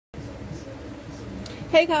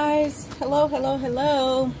Hey guys,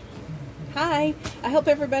 hello. Hi, I hope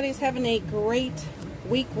everybody's having a great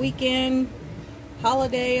weekend,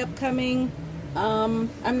 holiday upcoming. I'm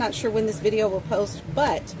not sure when this video will post,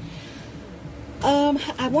 but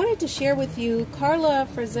I wanted to share with you Karla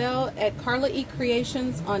Frizzelle at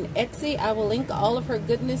KarlaECreations on Etsy. I will link all of her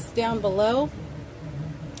goodness down below.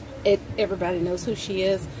 Everybody knows who she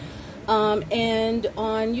is. And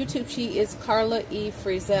on YouTube she is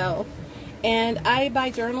KarlaECreations. And I buy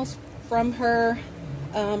journals from her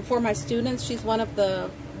for my students. She's one of the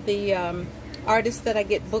artists that I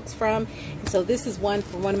get books from. And so this is one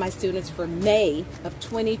for one of my students for May of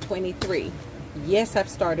 2023. Yes, I've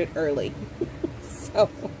started early. So,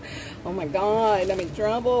 oh my God, I'm in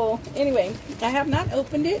trouble. Anyway, I have not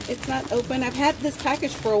opened it. It's not open. I've had this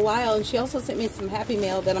package for a while, and she also sent me some Happy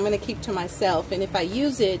Mail that I'm going to keep to myself. And if I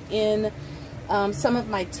use it in some of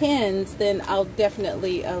my tins, then I'll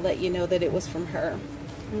definitely let you know that it was from her.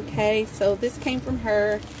 Okay, so this came from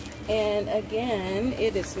her, and again,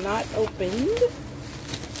 it is not opened.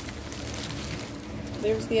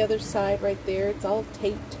 There's the other side right there. It's all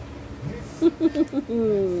taped.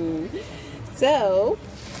 So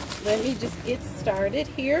let me just get started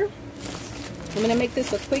here. I'm going to make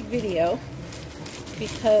this a quick video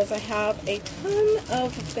because I have a ton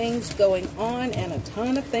of things going on and a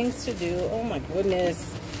ton of things to do. Oh my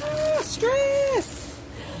goodness. Ah, stress.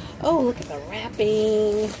 Oh, look at the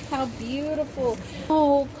wrapping. How beautiful.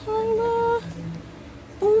 Oh, Karla.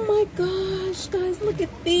 Oh my gosh, guys, look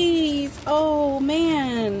at these. Oh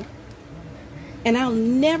man. And I'll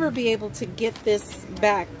never be able to get this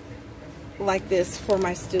back like this for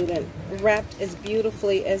my student, wrapped as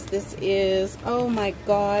beautifully as this is. Oh my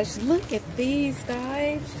gosh, look at these,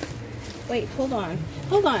 guys. Wait, hold on,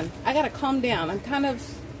 I gotta calm down. I'm kind of,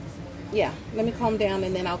 yeah, let me calm down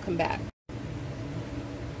and then I'll come back.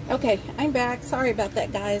 Okay, I'm back. Sorry about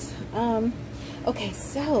that, guys. Okay,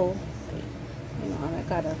 so hang on, I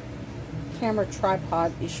got a camera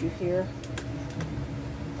tripod issue here.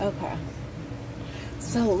 Okay,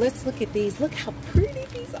 so let's look at these. Look how pretty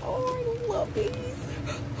these are. I love these.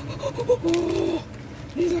 Oh,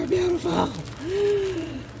 these are beautiful.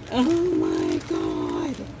 Oh my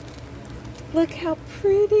God. Look how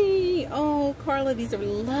pretty. Oh, Karla, these are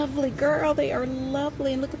lovely. Girl, they are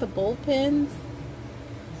lovely. And look at the bowl pens.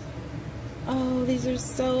 Oh, these are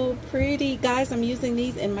so pretty. Guys, I'm using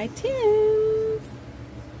these in my tins.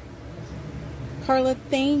 Karla,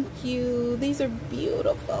 thank you. These are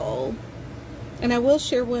beautiful. And I will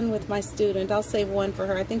share one with my student. I'll save one for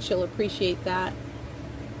her. I think she'll appreciate that,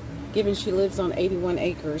 given she lives on 81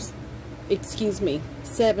 acres. Excuse me,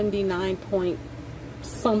 79 point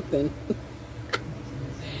something.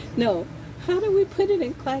 No, how do we put it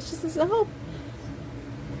in class? She says, oh,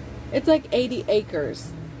 it's like 80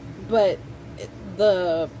 acres, but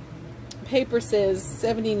the paper says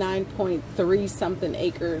 79.3 something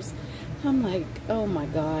acres. I'm like, oh my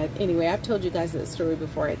God. Anyway, I've told you guys that story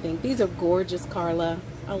before, I think. These are gorgeous, Karla.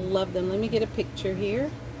 I love them. Let me get a picture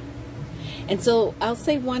here. And so I'll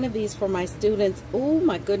save one of these for my students. Oh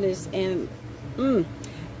my goodness. And I'm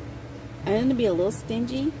going to be a little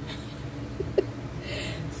stingy.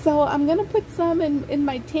 So I'm going to put some in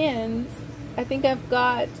my tins. I think I've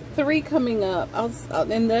got 3 coming up.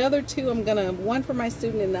 And the other 2, I'm going to, one for my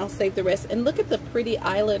student, and I'll save the rest. And look at the pretty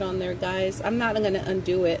eyelet on there, guys. I'm not going to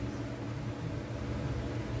undo it.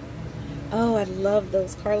 Oh, I love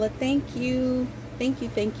those, Karla. Thank you. Thank you,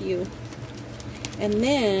 thank you. And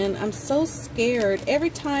then I'm so scared every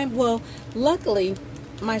time. Well, luckily,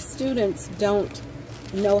 my students don't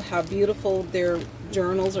know how beautiful their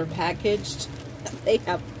journals are packaged. They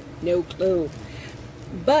have no clue.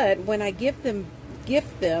 But when I gift them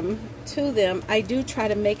to them, I do try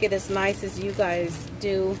to make it as nice as you guys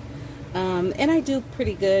do. And I do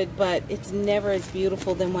pretty good, but it's never as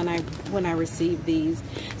beautiful than when I receive these.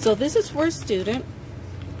 So this is for a student.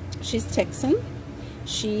 She's Texan.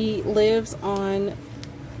 She lives on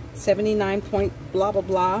 79 point blah blah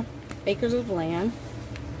blah acres of land.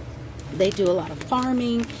 They do a lot of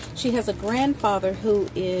farming. She has a grandfather who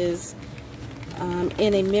is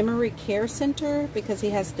in a memory care center because he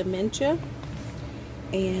has dementia.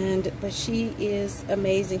 But she is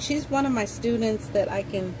amazing. She's one of my students that I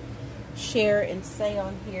can share and say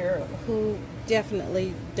on here, who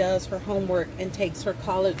definitely does her homework and takes her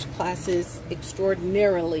college classes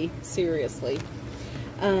extraordinarily seriously.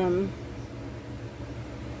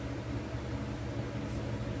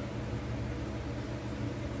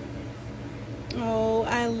 Oh,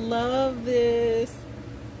 I love this.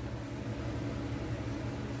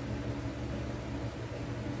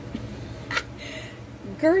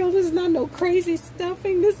 girl, this is not no crazy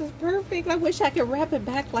stuffing. This is perfect. I wish I could wrap it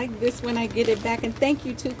back like this when I get it back. And thank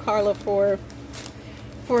you to Karla for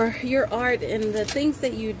your art and the things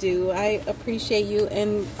that you do. I appreciate you,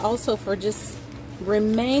 and also for just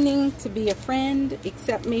remaining to be a friend,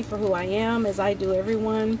 accept me for who I am, as I do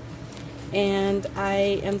everyone. And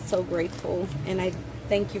I am so grateful, and I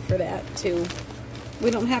thank you for that too.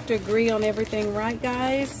 We don't have to agree on everything, right,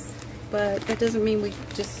 guys? But that doesn't mean we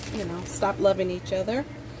just, you know, stop loving each other.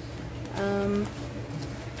 So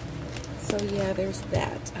yeah, there's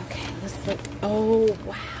that. Okay, let's look. Oh,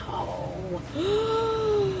 wow.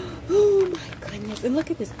 Oh my goodness. And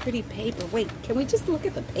look at this pretty paper. Wait, can we just look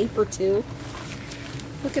at the paper too?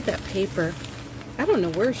 Look at that paper. I don't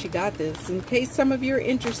know where she got this. In case some of you are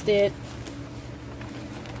interested,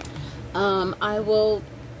 I will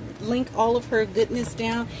link all of her goodness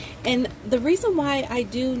down. And the reason why I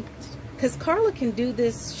do, because Karla can do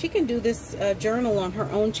this, she can do this journal on her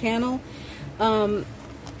own channel.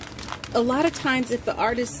 A lot of times if the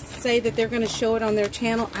artists say that they're going to show it on their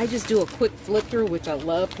channel, I just do a quick flip through, which I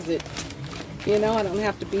love, because it, you know, I don't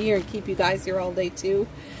have to be here and keep you guys here all day too.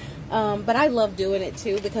 But I love doing it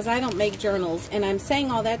too, because I don't make journals. And I'm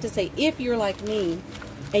saying all that to say, if you're like me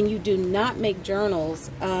and you do not make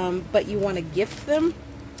journals, but you want to gift them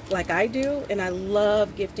like I do, and I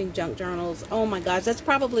love gifting junk journals. Oh my gosh, that's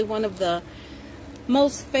probably one of the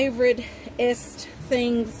most favorite-est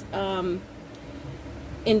things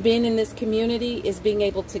in being in this community, is being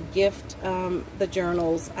able to gift the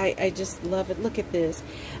journals. I just love it. Look at this.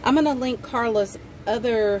 I'm going to link Karla's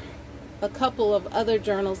a couple of other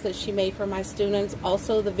journals that she made for my students.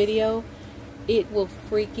 Also the video. It will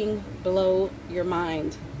freaking blow your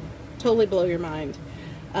mind. Totally blow your mind.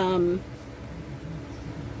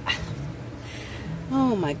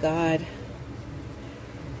 Oh my God.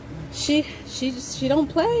 She don't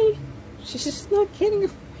play. She's just not kidding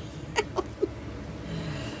around.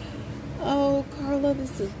 Oh, Karla,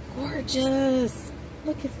 this is gorgeous.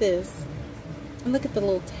 Look at this. And look at the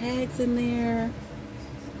little tags in there.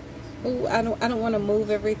 Oh, I don't want to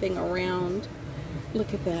move everything around.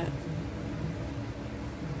 Look at that.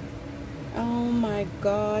 Oh my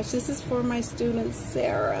gosh, this is for my student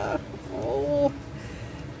Sarah. Oh,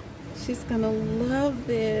 she's gonna love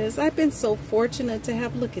this. I've been so fortunate to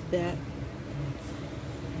have, look at that.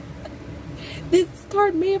 This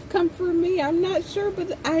card may have come from me, I'm not sure,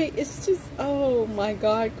 but it's just, oh my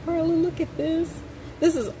God, Karla, look at this.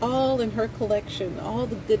 This is all in her collection, all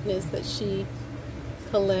the goodness that she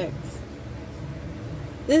collects.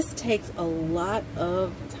 This takes a lot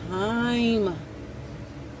of time.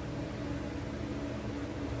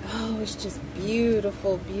 Oh, it's just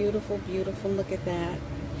beautiful, beautiful, beautiful. Look at that.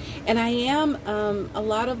 And I am, a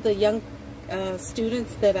lot of the young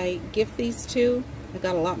students that I gift these to, I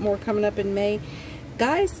got a lot more coming up in May.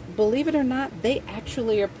 Guys, believe it or not, they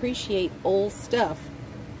actually appreciate old stuff.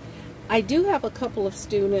 I do have a couple of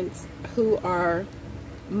students who are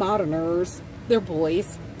moderners. They're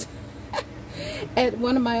boys. At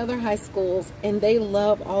one of my other high schools, and they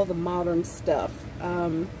love all the modern stuff.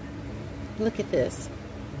 Look at this.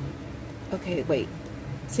 Okay, wait.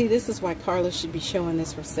 See, this is why Karla should be showing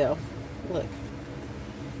this herself. Look.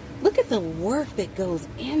 Look at the work that goes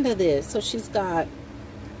into this. So she's got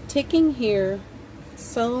ticking here,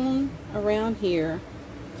 sewn around here,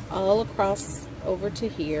 all across over to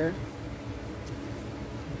here.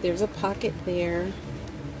 There's a pocket there.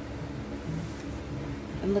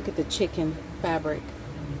 And look at the chicken fabric.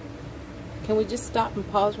 Can we just stop and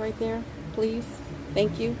pause right there, please?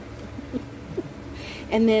 Thank you.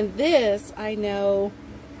 And then this, I know,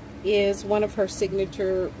 is one of her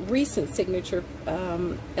recent signature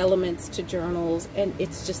elements to journals, and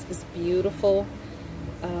it's just this beautiful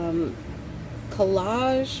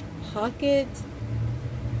collage pocket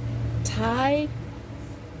tie.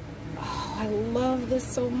 Oh, I love this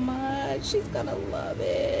so much. She's gonna love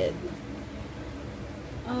it.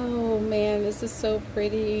 Oh man, this is so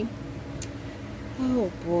pretty.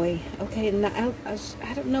 Oh boy. Okay, now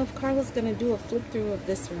I don't know if Karla's gonna do a flip through of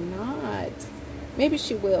this or not. Maybe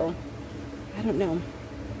she will. I don't know.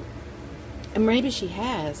 And maybe she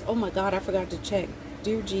has. Oh my God, I forgot to check.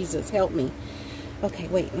 Dear Jesus, help me. Okay,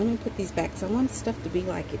 wait, let me put these back, because I want stuff to be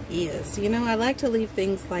like it is. You know, I like to leave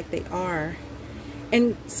things like they are.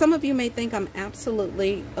 And some of you may think I'm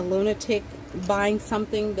absolutely a lunatic buying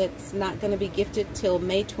something that's not going to be gifted till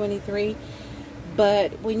May 23.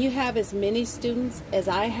 But when you have as many students as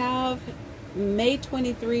I have, May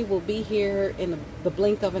 23 will be here in the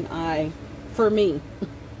blink of an eye for me.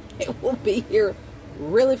 It will be here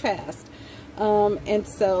really fast.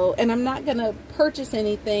 And I'm not going to purchase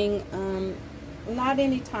anything, not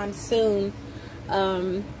anytime soon,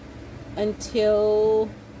 until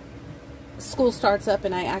school starts up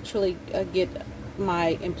and I actually get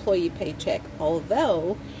my employee paycheck.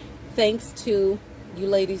 Although, thanks to you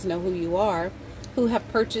ladies know who you are, who have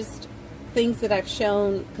purchased things that I've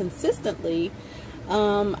shown consistently,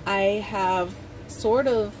 I have sort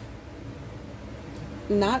of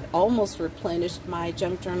not almost replenished my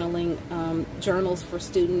junk journaling journals for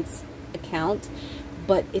students account,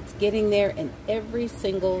 but it's getting there, and every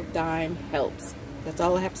single dime helps. That's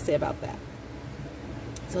all I have to say about that.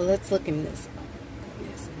 So let's look in this.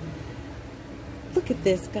 Look at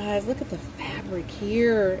this, guys. Look at the fabric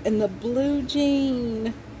here and the blue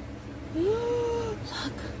jean. Look.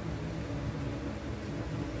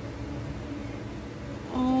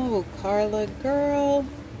 Oh, Karla, girl.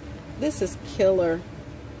 This is killer.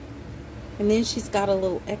 And then she's got a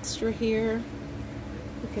little extra here.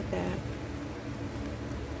 Look at that.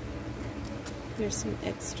 There's some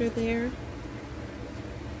extra there.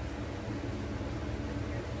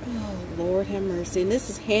 Oh, Lord have mercy. And this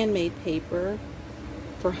is handmade paper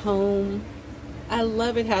for home. I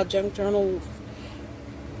love it how junk journal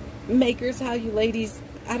makers, how you ladies,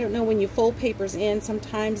 I don't know, when you fold papers in,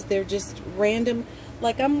 sometimes they're just random.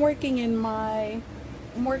 Like I'm working in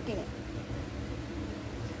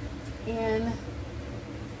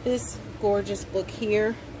this gorgeous book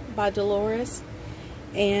here by Dolores.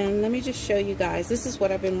 And let me just show you guys. This is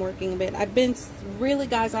what I've been working with. I've been really,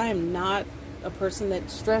 guys, I am not a person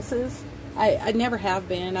that stresses. I never have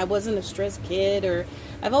been. I wasn't a stressed kid, or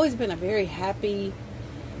I've always been a very happy,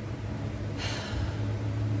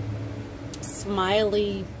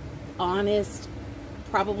 smiley, honest,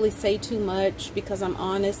 probably say too much because I'm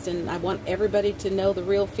honest and I want everybody to know the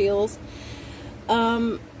real feels.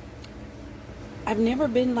 I've never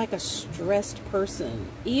been like a stressed person.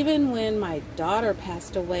 Even when my daughter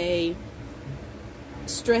passed away,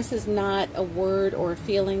 stress is not a word or a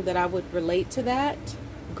feeling that I would relate to that.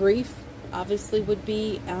 Grief obviously would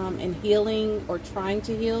be, and healing or trying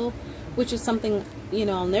to heal, which is something, you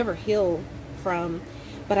know, I'll never heal from,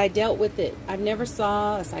 but I dealt with it. I've never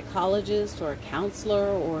saw a psychologist or a counselor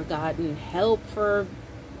or gotten help for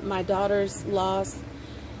my daughter's loss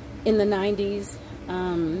in the 90s.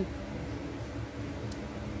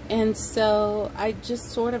 And so I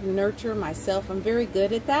just sort of nurture myself. I'm very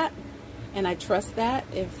good at that, and I trust that.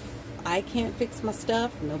 If I can't fix my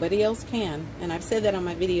stuff, nobody else can. And I've said that on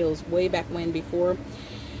my videos way back when before.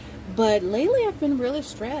 But lately I've been really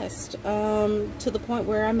stressed, to the point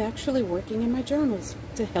where I'm actually working in my journals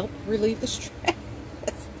to help relieve the stress.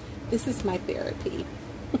 This is my therapy.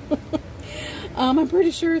 I'm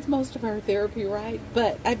pretty sure it's most of our therapy, right?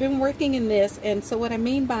 But I've been working in this, and so what I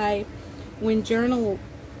mean by when journal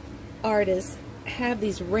artists have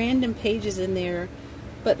these random pages in there,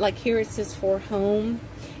 but like here it says for home,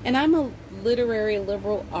 and I'm a literary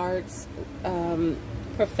liberal arts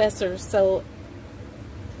professor, so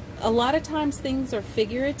a lot of times things are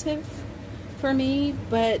figurative for me,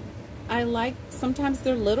 but I like, sometimes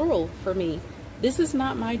they're literal for me. This is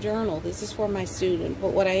not my journal, this is for my student, but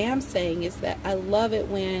what I am saying is that I love it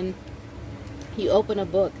when you open a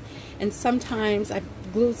book, and sometimes I've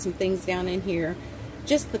glued some things down in here,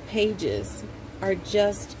 just the pages are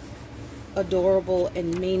just adorable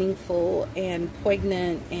and meaningful and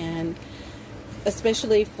poignant, and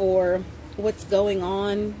especially for what's going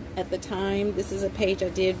on at the time. This is a page I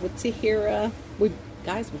did with Tahira. We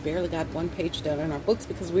barely got one page done in our books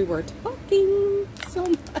because we were talking so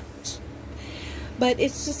much, but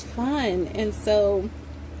it's just fun. And so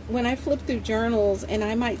when I flip through journals and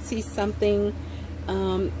I might see something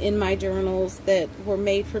in my journals that were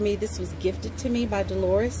made for me, this was gifted to me by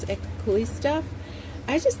Dolores at Kukui Stuff,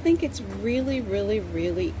 I just think it's really, really,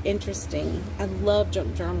 really interesting. I love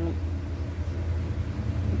junk journals,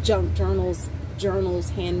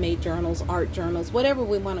 handmade journals, art journals, whatever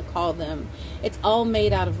we want to call them. It's all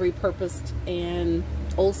made out of repurposed and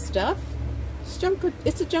old stuff.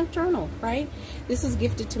 It's a junk journal, right? This is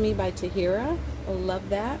gifted to me by Tahira. I love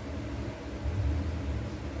that.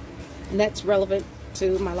 And that's relevant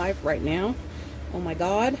to my life right now. Oh my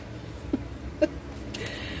God.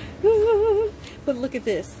 But look at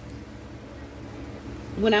this.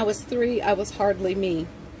 When I was 3, I was hardly me.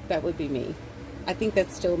 That would be me. I think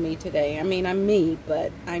that's still me today. I mean, I'm me,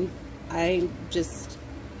 but I'm just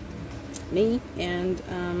me, and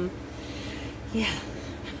yeah.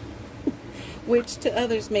 Which to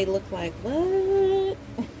others may look like, what?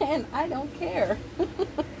 And I don't care.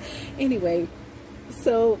 Anyway,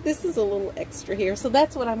 so this is a little extra here. So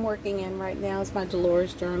that's what I'm working in right now, is my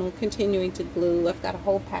Dolores journal, continuing to glue. I've got a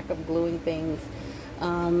whole pack of gluing things.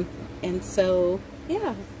 And so,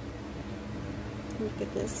 yeah. Look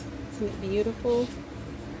at this. Isn't it beautiful?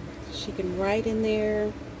 She can write in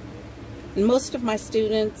there. And most of my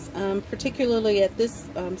students, particularly at this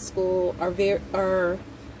school,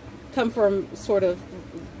 come from sort of,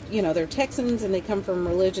 you know, they're Texans and they come from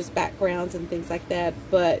religious backgrounds and things like that.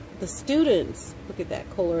 But the students, look at that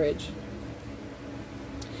Coleridge.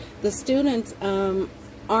 The students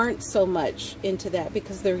aren't so much into that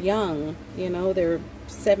because they're young, you know, they're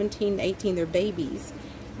 17, 18, they're babies.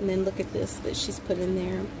 And then look at this that she's put in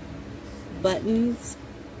there. Buttons,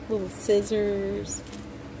 little scissors,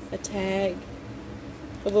 a tag,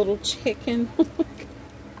 a little chicken.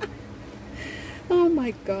 Oh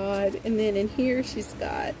my God. And then in here she's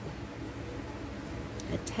got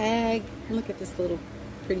a tag. Look at this little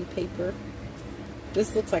pretty paper.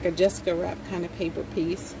 This looks like a Jessica wrap kind of paper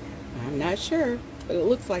piece. I'm not sure, but it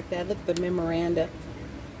looks like that. Look at the memoranda.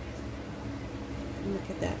 Look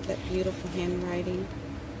at that beautiful handwriting.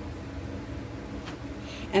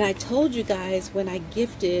 And I told you guys when I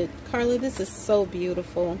gifted, Karla, this is so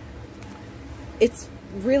beautiful. It's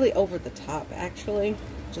really over the top, actually.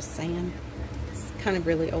 Just saying. It's kind of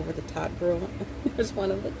really over the top, girl. There's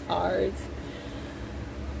one of the cards.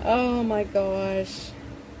 Oh my gosh.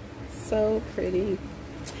 So pretty.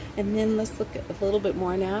 And then let's look at a little bit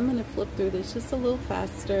more. Now I'm going to flip through this just a little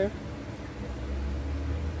faster.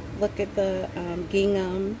 Look at the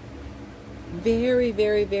gingham. Very,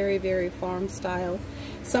 very, very, very farm style.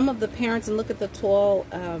 Some of the parents, and look at the toile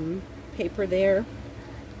paper there.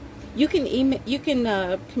 You can email, you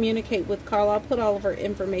can communicate with Karla. I'll put all of her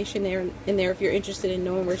information in there if you're interested in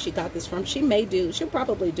knowing where she got this from. She'll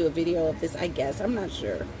probably do a video of this, I guess. I'm not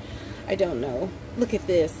sure. I don't know. Look at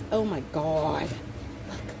this. Oh my God.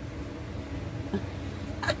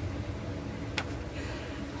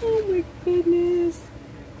 Oh my goodness.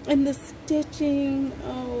 And the stitching.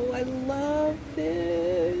 Oh, I love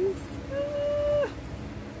this. Ah,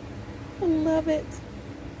 I love it.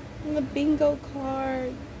 And the bingo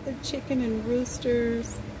card. The chicken and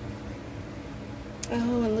roosters.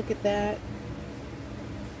 Oh, and look at that.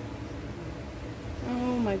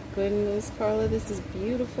 Oh my goodness, Karla. This is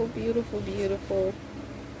beautiful, beautiful, beautiful.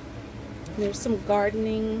 And there's some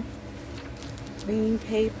gardening. Green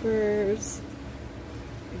papers.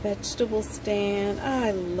 Vegetable stand.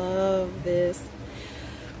 I love this.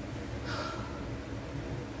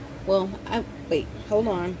 Well, wait, hold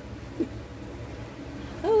on.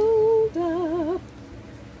 Hold up.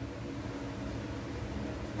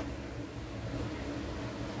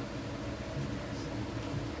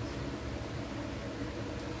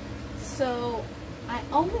 So I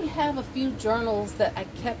only have a few journals that I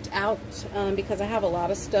kept out because I have a lot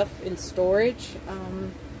of stuff in storage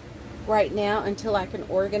right now until I can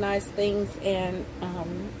organize things and,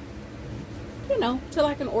 you know, till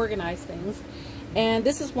I can organize things. And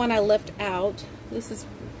this is one I left out. This is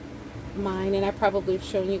mine, and I probably have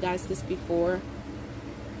shown you guys this before.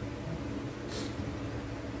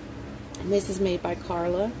 And this is made by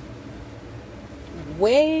Karla.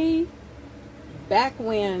 Way back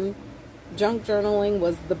when junk journaling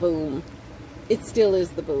was the boom. It still is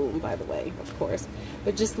the boom, by the way, of course.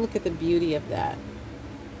 But just look at the beauty of that.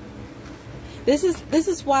 This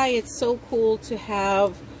is why it's so cool to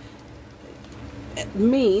have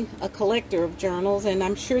me, a collector of journals, and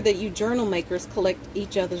I'm sure that you journal makers collect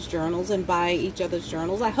each other's journals and buy each other's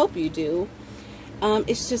journals. I hope you do.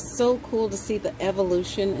 It's just so cool to see the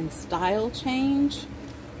evolution and style change.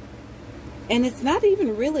 And it's not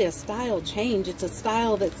even really a style change. It's a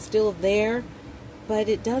style that's still there, but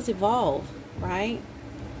it does evolve, right?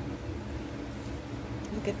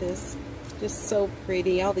 Look at this. Just so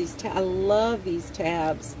pretty. All these I love these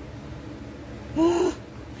tabs.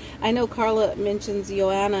 I know Karla mentions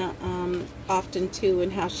Joanna often too,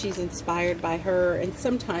 and how she's inspired by her, and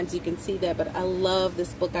sometimes you can see that, but I love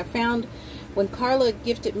this book. I found when Karla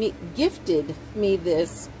gifted me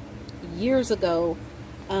this years ago,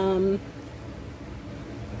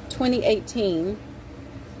 2018.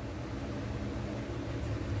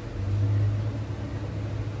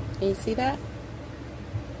 Can you see that?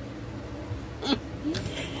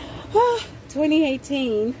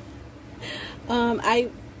 2018. I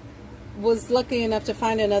was lucky enough to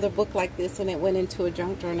find another book like this, and it went into a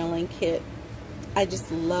junk journaling kit. I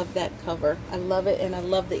just love that cover. I love it, and I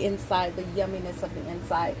love the inside, the yumminess of the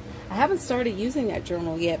inside. I haven't started using that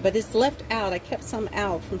journal yet, but it's left out. I kept some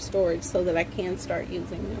out from storage so that I can start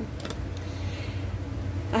using them.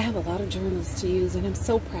 I have a lot of journals to use, and I'm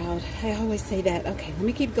so proud. I always say that. Okay, let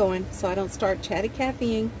me keep going so I don't start chatty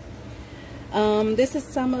Cathying. This is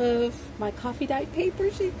some of my coffee dyed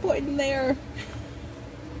paper she's put in there.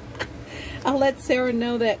 I'll let Sarah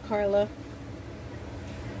know that, Karla.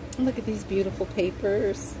 Look at these beautiful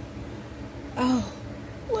papers. Oh,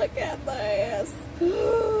 look at this.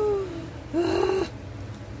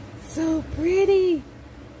 So pretty.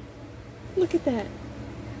 Look at that.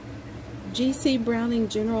 G.C. Browning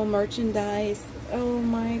General Merchandise. Oh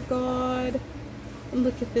my God.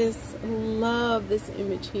 Look at this. I love this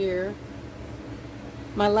image here.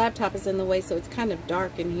 My laptop is in the way, so it's kind of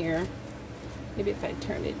dark in here. Maybe if I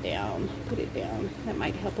turn it down, put it down, that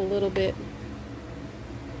might help a little bit.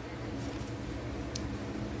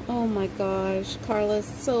 Oh my gosh, Karla's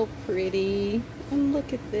so pretty. And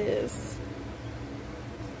look at this.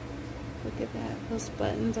 Look at that, those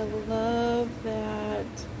buttons, I love that.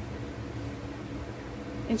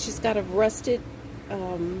 And she's got a rusted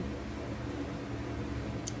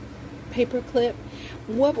paper clip.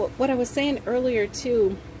 What I was saying earlier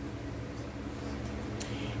too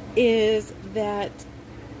is that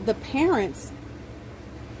the parents,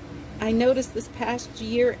 I noticed this past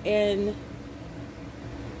year and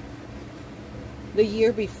the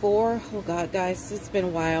year before, oh God, guys, it's been a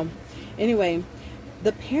while. Anyway,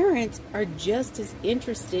 the parents are just as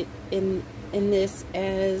interested in this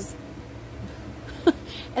as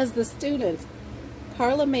as the students.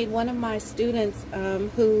 Karla made one of my students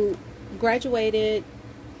who graduated,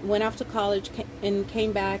 went off to college, and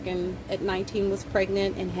came back, and at 19 was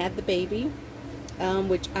pregnant and had the baby,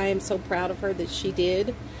 which I am so proud of her that she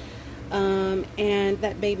did. And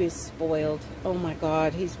that baby is spoiled. Oh my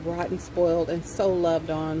God, he's rotten spoiled and so loved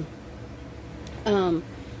on.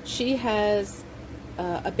 She has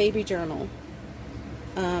a baby journal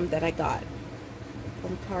that I got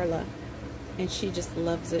from Karla, and she just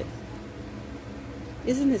loves it.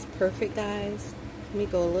 Isn't this perfect, guys? Let me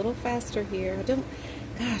go a little faster here. I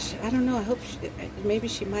don't know. I hope maybe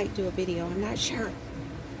she might do a video. I'm not sure.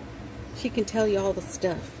 She can tell you all the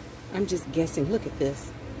stuff. I'm just guessing. Look at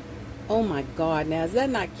this. Oh my God. Now, is that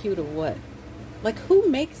not cute or what? Like, who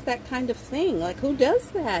makes that kind of thing? Like, who does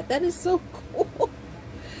that? That is so cool.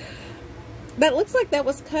 That looks like that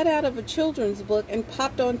was cut out of a children's book and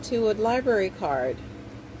popped onto a library card.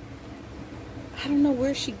 I don't know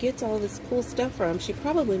where she gets all this cool stuff from. She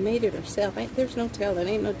probably made it herself. There's no telling.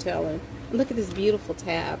 Ain't no telling. Look at this beautiful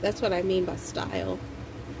tab. That's what I mean by style.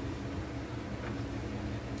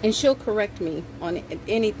 And she'll correct me on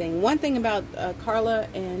anything. One thing about Karla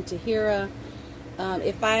and Tahira,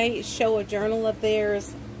 if I show a journal of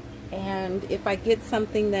theirs and if I get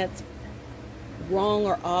something that's wrong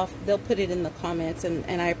or off, they'll put it in the comments,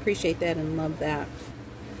 and I appreciate that and love that.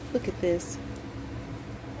 Look at this.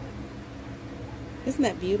 Isn't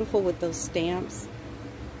that beautiful with those stamps?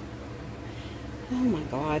 Oh my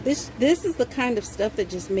God, this is the kind of stuff that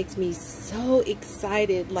just makes me so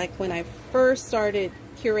excited. Like when I first started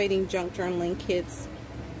curating junk journaling kits,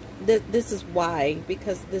 this is why,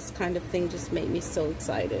 because this kind of thing just made me so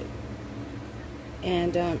excited.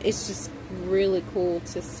 And it's just really cool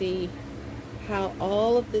to see how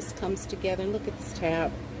all of this comes together. And look at this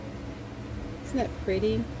tab. Isn't that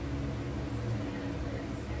pretty?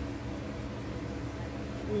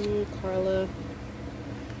 Karla.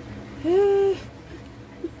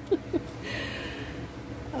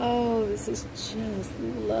 Oh, this is just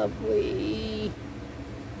lovely.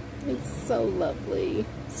 It's so lovely.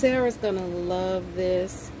 Sarah's gonna love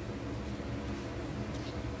this.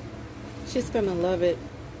 She's gonna love it.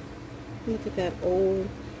 Look at that old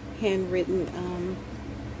handwritten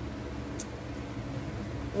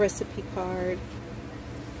recipe card.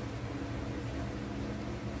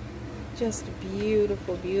 Just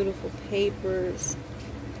beautiful, beautiful papers.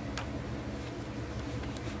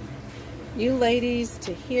 You ladies,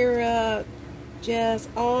 Tahira, Jess,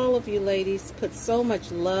 all of you ladies put so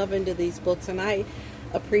much love into these books, and I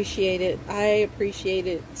appreciate it. I appreciate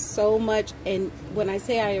it so much. And when I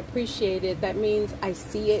say I appreciate it, that means I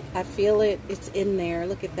see it, I feel it, it's in there.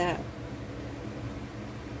 Look at that.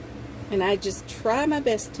 And I just try my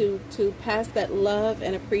best to pass that love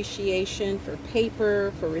and appreciation for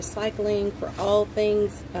paper, for recycling, for all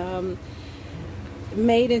things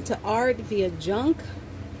made into art via junk,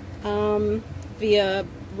 via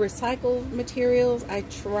recycled materials. I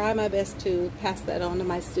try my best to pass that on to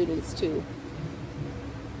my students too.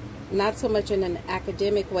 Not so much in an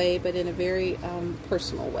academic way, but in a very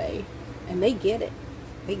personal way. And they get it.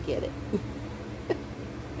 They get it.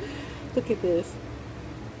 Look at this.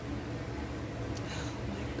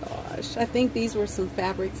 I think these were some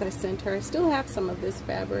fabrics I sent her. I still have some of this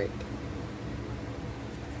fabric.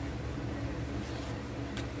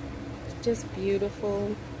 Just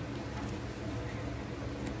beautiful.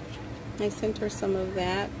 I sent her some of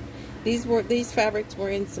that. These fabrics were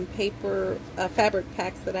in some paper fabric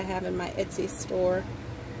packs that I have in my Etsy store.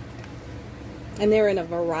 and they're in a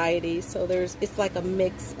variety. So it's like a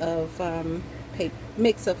mix of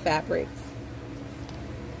fabrics.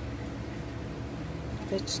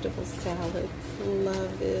 Vegetable salads.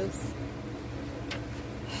 Love this.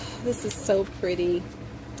 This is so pretty.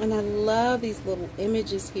 And I love these little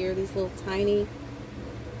images here. These little tiny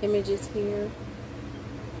images here.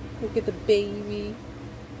 Look at the baby.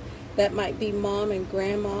 That might be mom and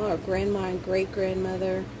grandma, or grandma and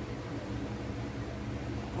great-grandmother.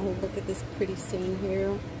 Oh, look at this pretty scene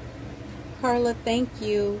here. Karla, thank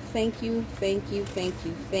you. Thank you, thank you, thank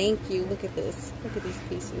you, thank you. Look at this. Look at these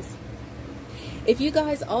pieces. If you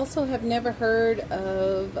guys also have never heard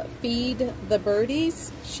of Feed the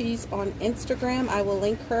Birdies, she's on Instagram. I will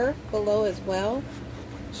link her below as well.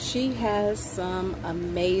 She has some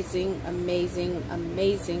amazing, amazing,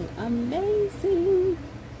 amazing, amazing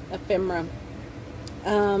ephemera.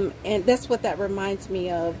 And that's what that reminds me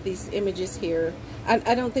of, these images here.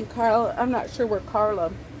 I don't think Karla, I'm not sure where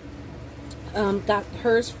Karla got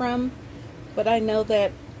hers from, but I know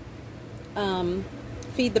that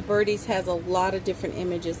Feed the Birdies has a lot of different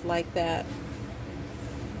images like that.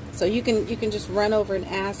 So you can just run over and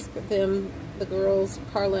ask them, the girls,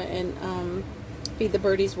 Karla and Feed the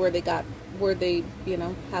Birdies, where they, you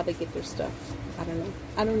know, how they get their stuff. I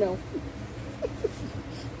don't know.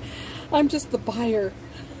 I'm just the buyer.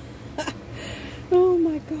 Oh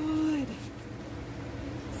my God.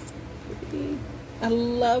 So pretty. I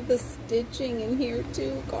love the stitching in here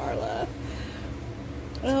too, Karla.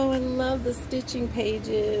 Oh, I love the stitching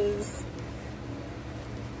pages.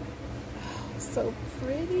 Oh, so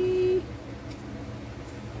pretty.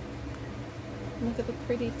 Look at the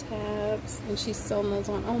pretty tabs. And she's sewing those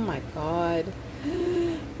on. Oh my God.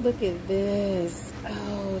 Look at this.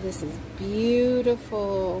 Oh, this is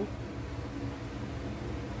beautiful.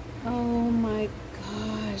 Oh my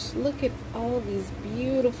gosh. Look at all these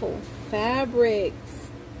beautiful fabrics.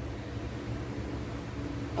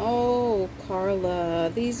 Oh,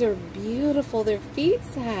 Karla, these are beautiful. They're feed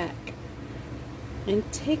sack and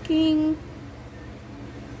ticking.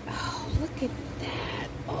 Oh, look at that.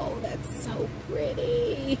 Oh, that's so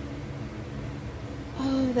pretty.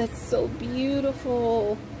 Oh, that's so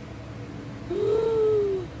beautiful.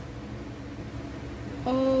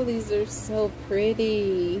 Oh, these are so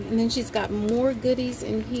pretty. And then she's got more goodies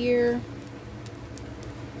in here.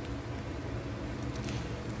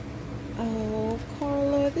 Oh,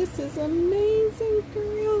 Karla, this is amazing,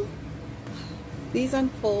 girl. These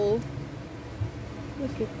unfold.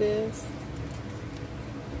 Look at this.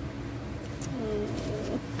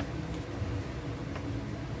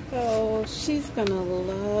 Oh, she's gonna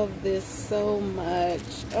love this so much.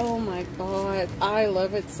 Oh my God, I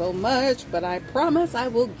love it so much, but I promise I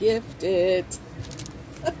will gift it.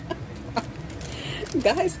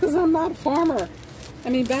 Guys, because I'm not a farmer. I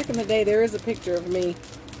mean, back in the day, there is a picture of me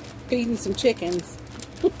feeding some chickens.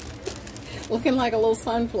 Looking like a little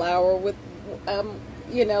sunflower with,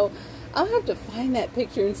 you know, I'll have to find that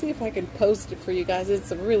picture and see if I can post it for you guys.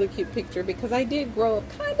 It's a really cute picture because I did grow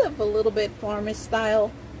up kind of a little bit farmish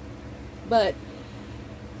style. But,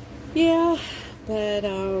 yeah, but,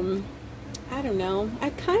 I don't know. I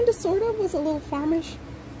kind of, sort of was a little farmish.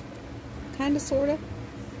 Kind of, sort of.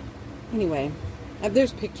 Anyway,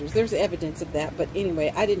 there's pictures. There's evidence of that. But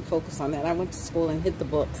anyway, I didn't focus on that. I went to school and hid the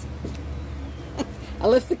books. I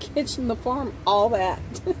left the kitchen, the farm, all that.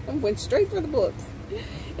 I went straight for the books.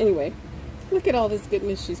 Anyway, look at all this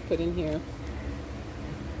goodness she's put in here.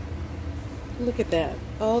 Look at that.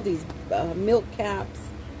 All these milk caps.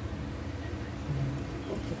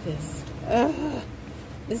 Look at this.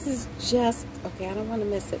 This is just, okay, I don't want to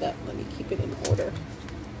mess it up. Let me keep it in order.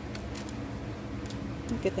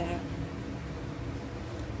 Look at that.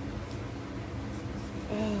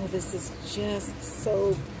 Oh, this is just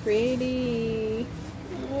so pretty.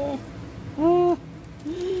 Oh, oh.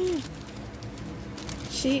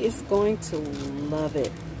 She is going to love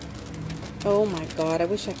it. Oh my God, I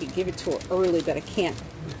wish I could give it to her early, but I can't.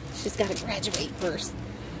 She's got to graduate first.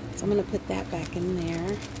 So I'm going to put that back in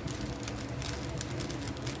there.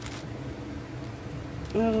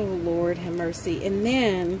 Oh, Lord have mercy. And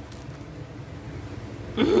then,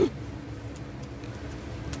 oh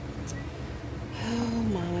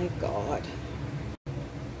my God.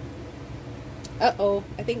 Uh-oh,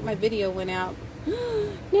 I think my video went out.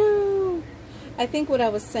 No. I think what I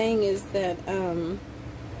was saying is that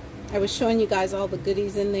I was showing you guys all the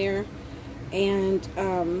goodies in there, and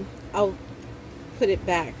I'll put it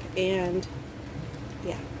back, and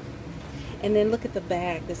yeah. And then look at the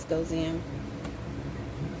bag this goes in.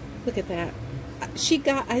 Look at that.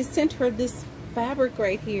 I sent her this fabric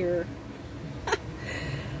right here.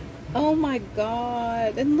 Oh my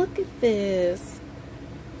God. And look at this.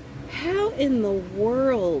 How in the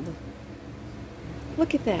world?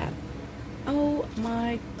 Look at that. Oh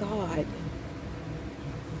my God.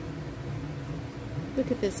 Look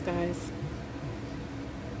at this, guys.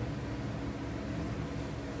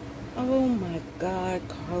 Oh my God,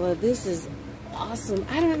 Karla, this is awesome.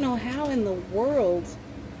 I don't know how in the world.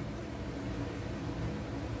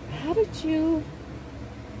 How did you?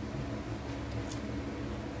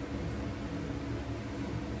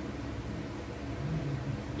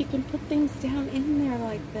 You can put things down in there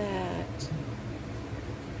like that.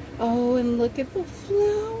 Oh, and look at the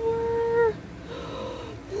flower.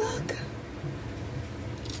 Look.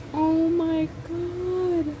 Oh my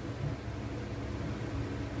God.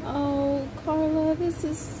 Oh, Karla, this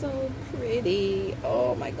is so pretty.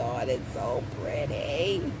 Oh my God, it's so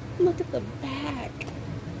pretty. Look at the back.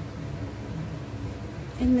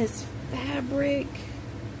 And this fabric.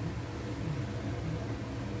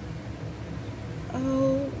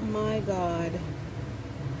 Oh my God.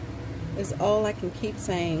 Is all I can keep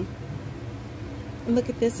saying. And look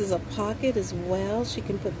at this as a pocket as well. She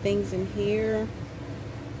can put things in here.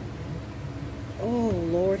 Oh,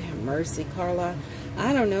 Lord have mercy, Karla.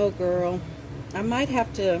 I don't know, girl. I might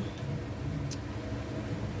have to...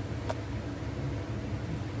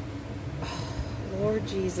 Oh, Lord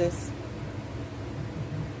Jesus.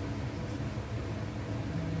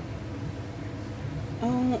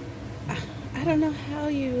 Oh, I don't know how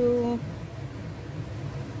you...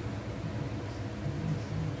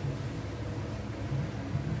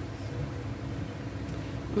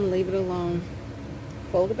 I'm gonna leave it alone.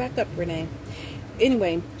 Fold it back up, Renee.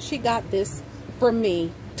 Anyway, she got this from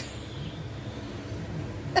me.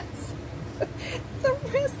 The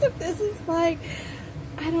rest of this is like,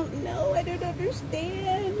 I don't know. I don't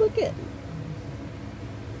understand. Look at...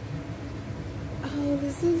 Oh,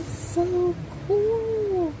 this is so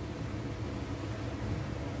cool.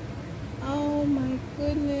 Oh my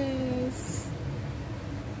goodness.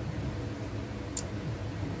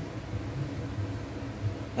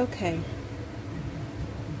 Okay.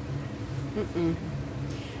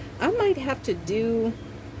 I might have to do,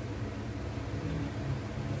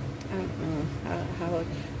 I don't know how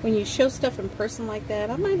when you show stuff in person like that,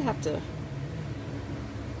 I might have to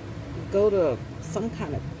go to some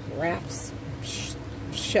kind of crafts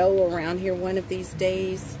show around here one of these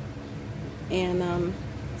days and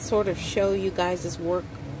sort of show you guys' work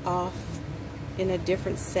off in a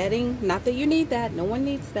different setting. Not that you need that. No one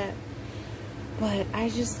needs that. But I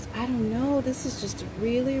don't know. This is just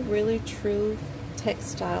really, really true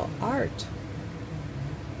textile art.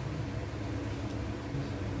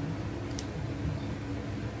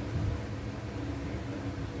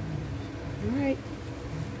 Alright.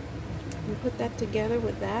 I'll put that together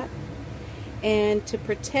with that. And to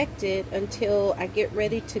protect it until I get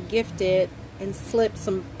ready to gift it and slip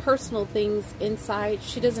some personal things inside.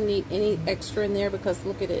 She doesn't need any extra in there because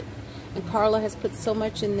look at it. And Karla has put so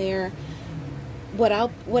much in there.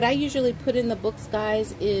 What I usually put in the books,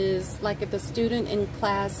 guys, is like if a student in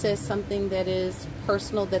class says something that is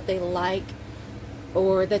personal that they like,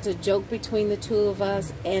 or that's a joke between the two of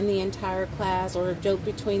us and the entire class, or a joke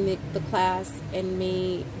between the class and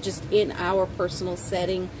me, just in our personal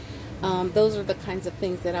setting. Those are the kinds of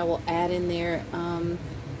things that I will add in there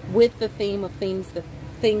with the theme of things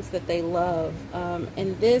that they love.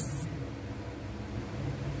 And this,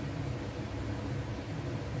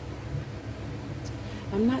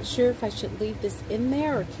 I'm not sure if I should leave this in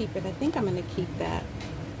there or keep it. I think I'm going to keep that.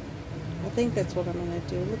 I think that's what I'm going to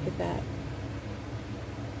do. Look at that.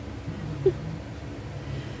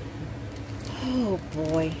 Oh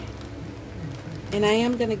boy. And I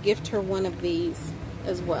am going to gift her one of these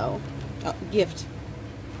as well. Oh, gift.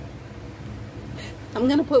 I'm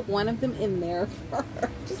going to put one of them in there for her.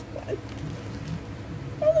 Just one.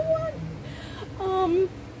 Only one.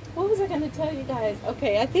 What was I going to tell you guys?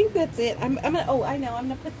 Okay, I think that's it. I'm gonna, oh, I know. I'm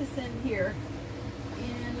going to put this in here.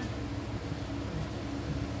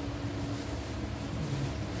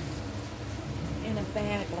 In a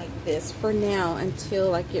bag like this for now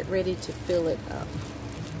until I get ready to fill it up.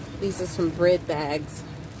 These are some bread bags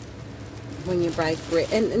when you buy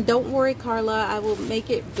bread. And don't worry, Karla. I will make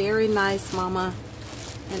it very nice, Mama.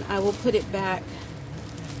 And I will put it back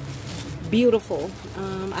beautiful.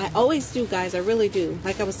 I always do, guys. I really do.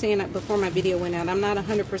 Like I was saying before my video went out, I'm not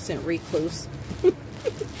 100% recluse.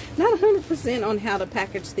 Not 100% on how to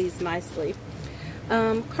package these nicely.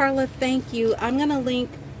 Karla, thank you. I'm going to link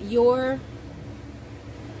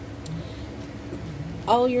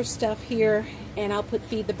all your stuff here, and I'll put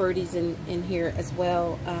Feed the Birdies in here as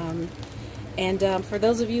well. And for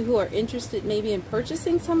those of you who are interested maybe in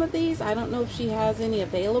purchasing some of these, I don't know if she has any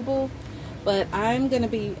available. But I'm going to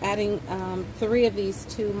be adding 3 of these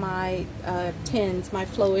to my tins, my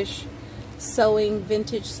Flowish sewing,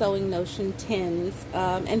 vintage sewing notion tins.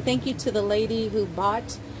 And thank you to the lady who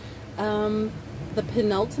bought the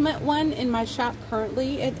penultimate one in my shop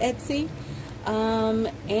currently at Etsy,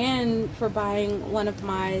 and for buying one of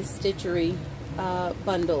my stitchery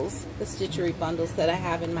bundles, the stitchery bundles that I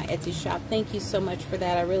have in my Etsy shop. Thank you so much for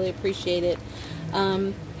that. I really appreciate it.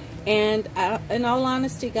 And in all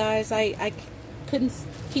honesty, guys, I couldn't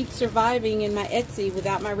keep surviving in my Etsy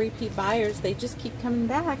without my repeat buyers. They just keep coming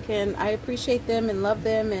back, and I appreciate them and love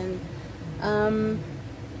them, and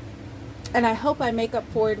I hope I make up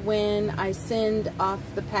for it when I send off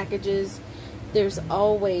the packages. There's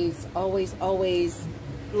always, always, always,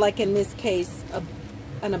 like in this case,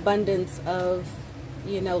 an abundance of,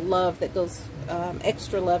 you know, love that goes,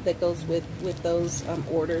 extra love that goes with those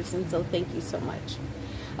orders. And so thank you so much.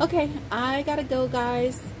 Okay, I gotta go,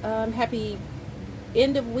 guys. Happy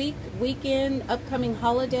end of week, weekend, upcoming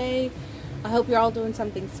holiday. I hope you're all doing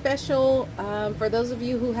something special. For those of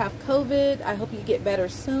you who have COVID, I hope you get better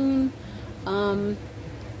soon.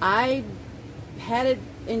 I had it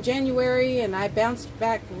in January and I bounced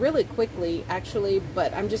back really quickly, actually,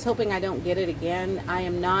 but I'm just hoping I don't get it again. I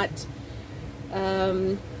am not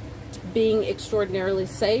being extraordinarily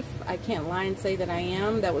safe. I can't lie and say that I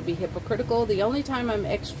am. That would be hypocritical. The only time I'm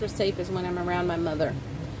extra safe is when I'm around my mother.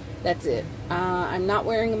 That's it. I'm not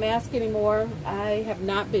wearing a mask anymore. I have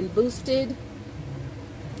not been boosted.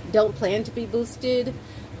 Don't plan to be boosted.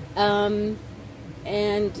 And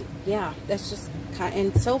yeah, that's just kind.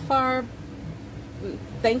 And so far,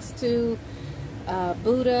 thanks to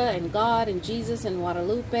Buddha and God and Jesus and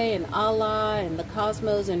Guadalupe and Allah and the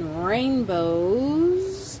cosmos and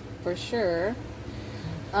rainbows, for sure.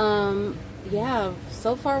 Yeah,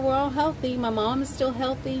 so far we're all healthy. My mom is still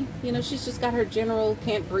healthy. You know, she's just got her general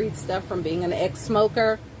can't breathe stuff from being an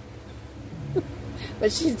ex-smoker.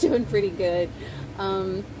 But she's doing pretty good.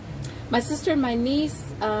 My sister and my niece,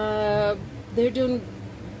 they're doing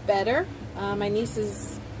better. My niece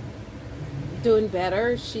is doing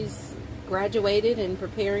better. She's graduated and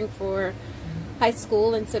preparing for high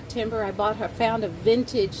school in September. I found a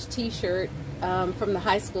vintage t-shirt from the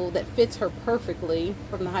high school that fits her perfectly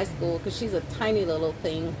from the high school, because she's a tiny little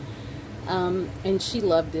thing, and she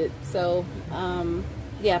loved it. So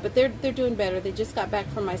yeah, but they're doing better. They just got back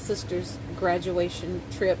from my sister's graduation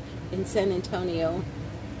trip in San Antonio,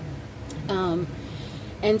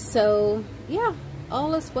 and so yeah,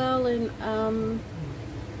 all is well. And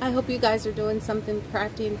I hope you guys are doing something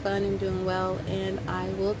crafty and fun and doing well, and I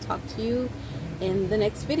will talk to you in the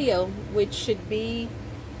next video, which should be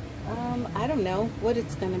I don't know what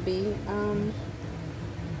it's gonna be.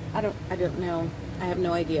 I don't know. I have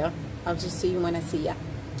no idea. I'll just see you when I see ya.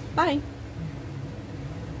 Bye.